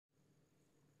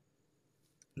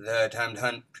The Time to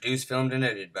Hunt, produced, filmed, and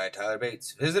edited by Tyler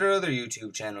Bates. Visit our other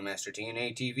YouTube channel, Master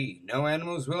TNA TV. No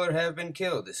animals will or have been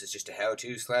killed. This is just a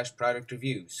how-to/product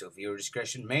review, so viewer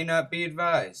discretion may not be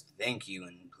advised. Thank you,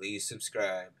 and please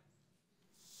subscribe.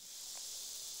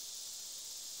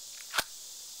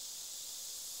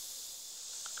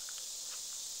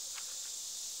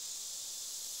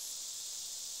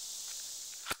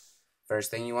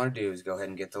 First thing you want to do is go ahead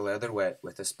and get the leather wet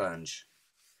with a sponge.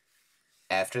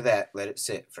 After that, let it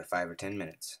sit for 5 or 10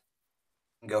 minutes.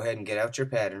 Go ahead and get out your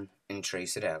pattern and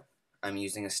trace it out. I'm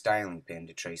using a styling pen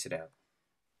to trace it out.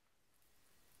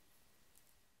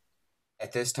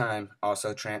 At this time,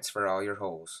 also transfer all your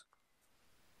holes.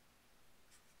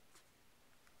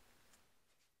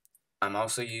 I'm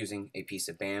also using a piece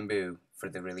of bamboo for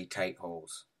the really tight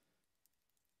holes.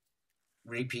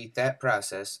 Repeat that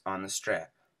process on the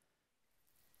strap.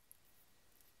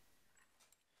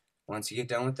 Once you get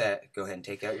done with that, go ahead and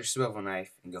take out your swivel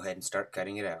knife and go ahead and start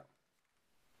cutting it out.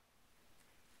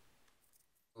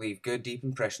 Leave good deep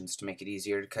impressions to make it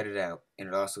easier to cut it out, and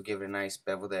it'll also give it a nice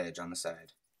beveled edge on the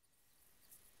side.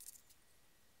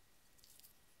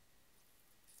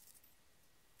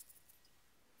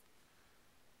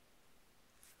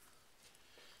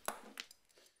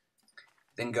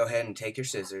 Then go ahead and take your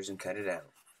scissors and cut it out.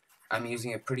 I'm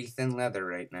using a pretty thin leather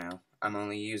right now. I'm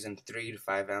only using 3 to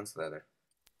 5 ounce leather.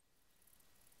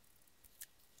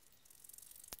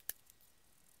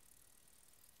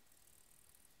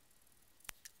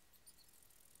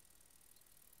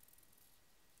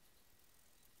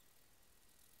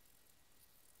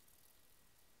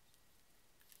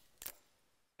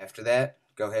 After that,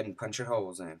 go ahead and punch your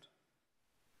holes in.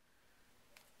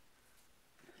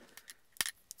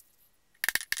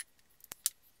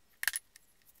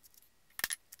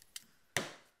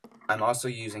 I'm also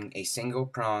using a single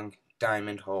prong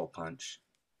diamond hole punch.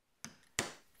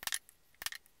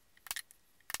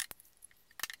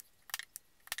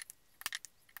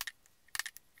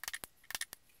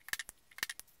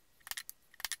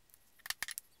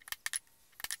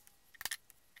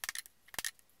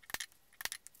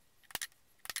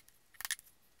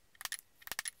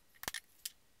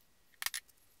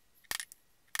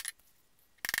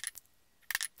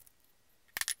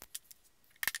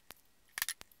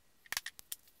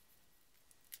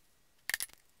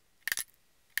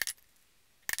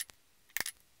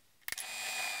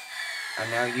 I'm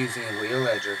now using a wheel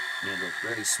edger, and it'll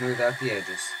really smooth out the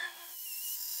edges.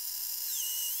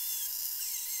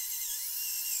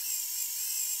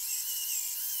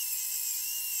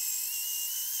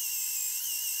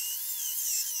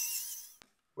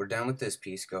 We're done with this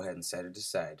piece. Go ahead and set it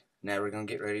aside. Now we're going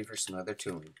to get ready for some other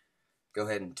tooling. Go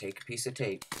ahead and take a piece of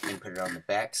tape and put it on the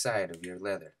back side of your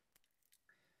leather.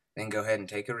 Then go ahead and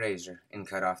take a razor and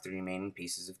cut off the remaining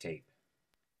pieces of tape.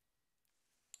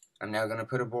 I'm now going to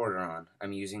put a border on.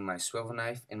 I'm using my swivel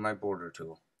knife and my border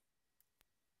tool.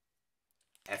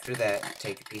 After that,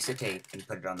 take a piece of tape and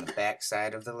put it on the back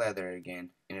side of the leather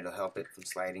again, and it'll help it from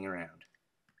sliding around.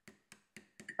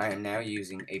 I am now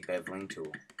using a beveling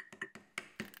tool.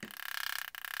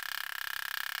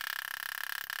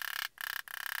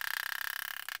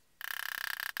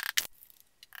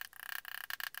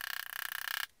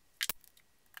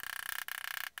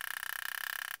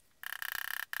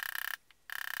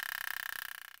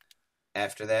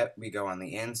 After that, we go on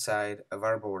the inside of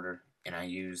our border, and I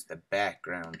use the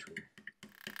background tool.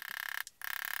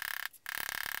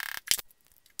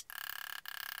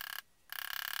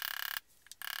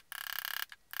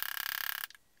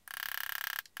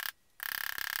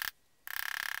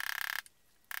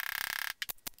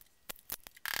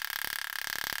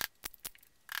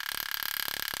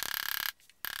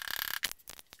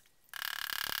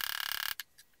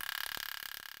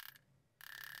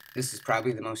 This is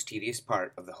probably the most tedious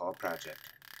part of the whole project.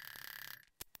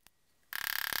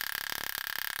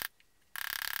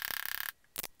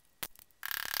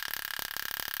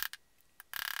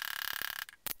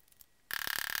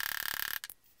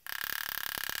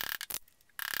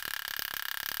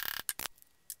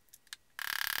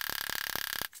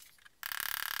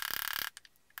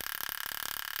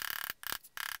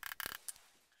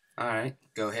 Alright,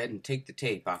 go ahead and take the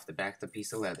tape off the back of the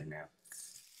piece of leather now.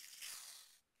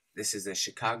 This is a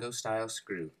Chicago style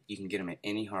screw. You can get them at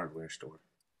any hardware store.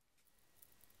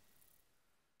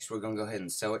 Next, we're going to go ahead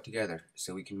and sew it together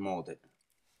so we can mold it.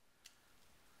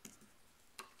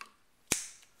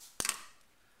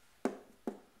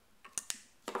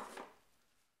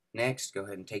 Next, go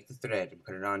ahead and take the thread and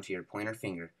put it onto your pointer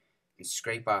finger and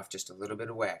scrape off just a little bit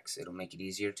of wax. It'll make it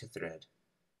easier to thread.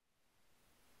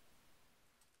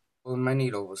 Well, my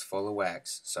needle was full of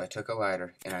wax, so I took a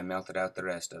lighter and I melted out the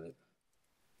rest of it.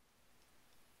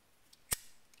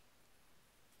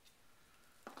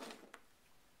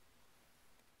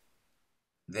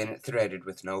 Then it threaded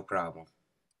with no problem.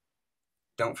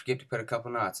 Don't forget to put a couple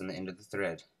knots on the end of the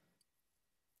thread.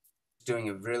 Doing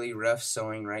a really rough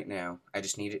sewing right now. I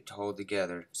just need it to hold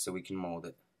together so we can mold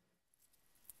it.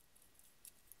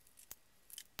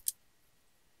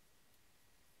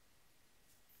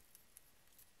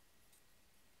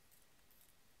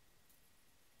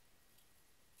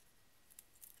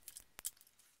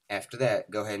 After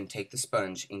that, go ahead and take the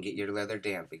sponge and get your leather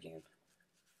damp again.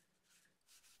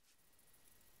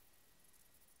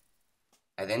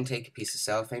 I then take a piece of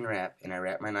cellophane wrap and I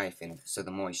wrap my knife in it so the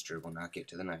moisture will not get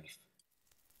to the knife.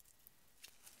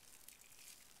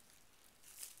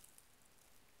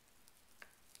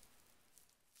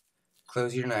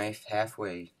 Close your knife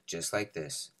halfway, just like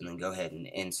this, and then go ahead and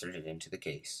insert it into the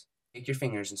case. Take your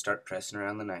fingers and start pressing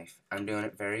around the knife. I'm doing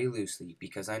it very loosely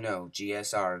because I know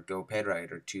GSR GoPed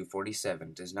Rider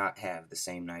 247 does not have the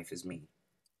same knife as me.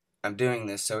 I'm doing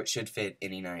this so it should fit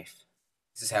any knife.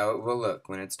 This is how it will look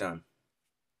when it's done.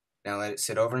 Now let it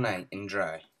sit overnight and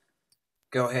dry.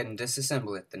 Go ahead and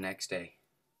disassemble it the next day.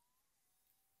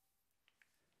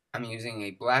 I'm using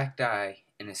a black dye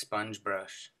and a sponge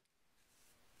brush.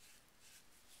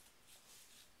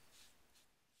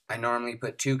 I normally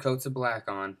put 2 coats of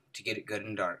black on to get it good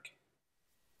and dark.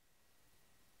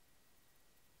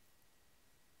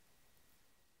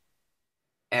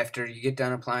 After you get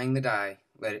done applying the dye,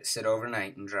 let it sit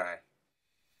overnight and dry.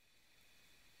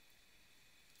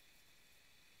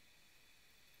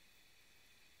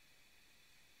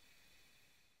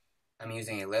 I'm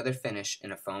using a leather finish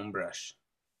and a foam brush.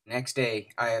 Next day,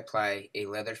 I apply a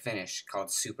leather finish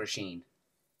called Super Sheen.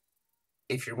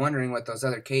 If you're wondering what those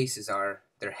other cases are,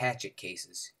 they're hatchet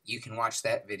cases. You can watch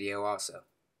that video also.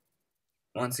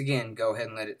 Once again, go ahead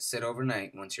and let it sit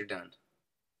overnight once you're done.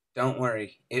 Don't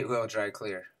worry, it will dry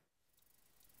clear.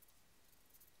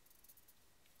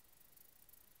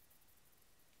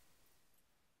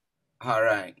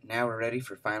 Alright, now we're ready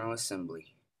for final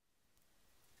assembly.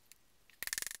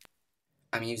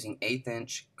 I'm using 1/8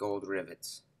 inch gold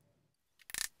rivets.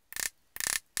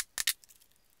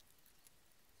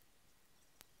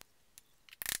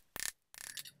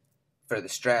 For the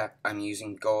strap, I'm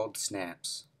using gold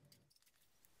snaps.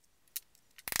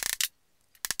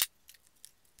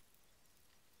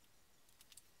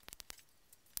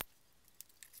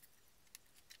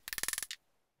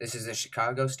 This is a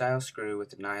Chicago style screw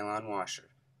with a nylon washer.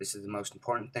 This is the most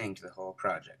important thing to the whole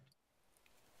project.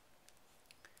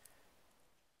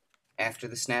 After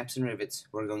the snaps and rivets,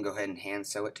 we're going to go ahead and hand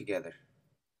sew it together.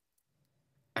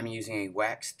 I'm using a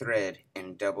wax thread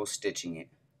and double stitching it.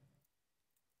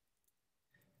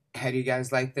 How do you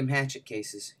guys like them hatchet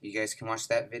cases? You guys can watch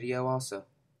that video also.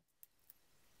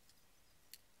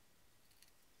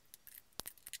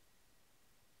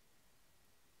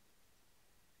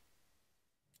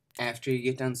 After you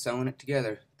get done sewing it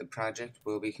together, the project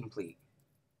will be complete.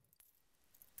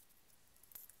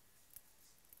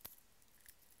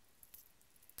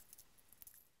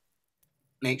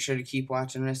 Make sure to keep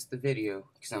watching the rest of the video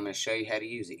because I'm going to show you how to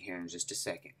use it here in just a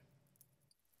second.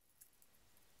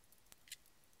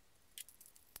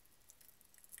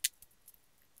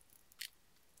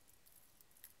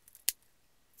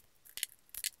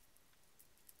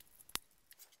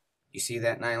 You see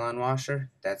that nylon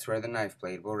washer? That's where the knife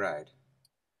blade will ride.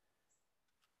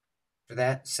 For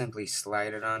that, simply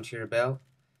slide it onto your belt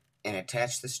and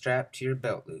attach the strap to your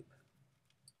belt loop.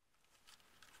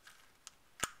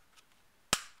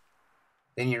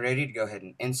 Then you're ready to go ahead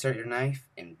and insert your knife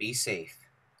and be safe.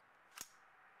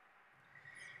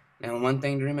 Now, one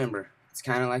thing to remember, it's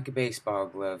kind of like a baseball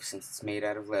glove since it's made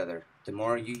out of leather. The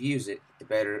more you use it, the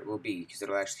better it will be because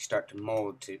it'll actually start to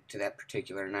mold to that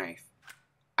particular knife.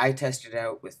 I tested it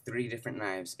out with 3 different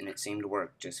knives and it seemed to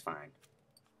work just fine.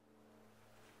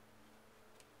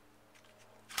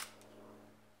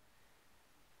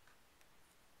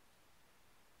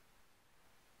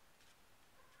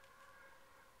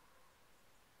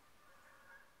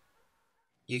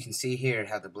 You can see here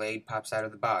how the blade pops out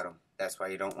of the bottom. That's why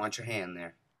you don't want your hand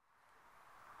there.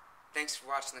 Thanks for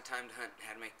watching The Time to Hunt and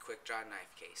how to make a quick draw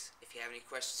knife case. If you have any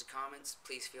questions or comments,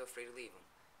 please feel free to leave them.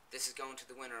 This is going to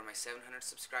the winner of my 700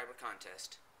 subscriber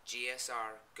contest,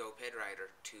 GSR GoPed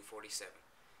Rider 247.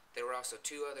 There were also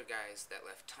 2 other guys that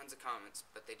left tons of comments,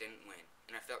 but they didn't win,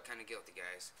 and I felt kind of guilty,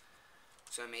 guys.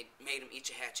 So I made them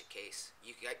each a hatchet case.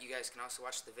 You guys can also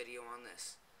watch the video on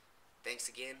this. Thanks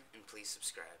again, and please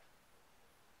subscribe.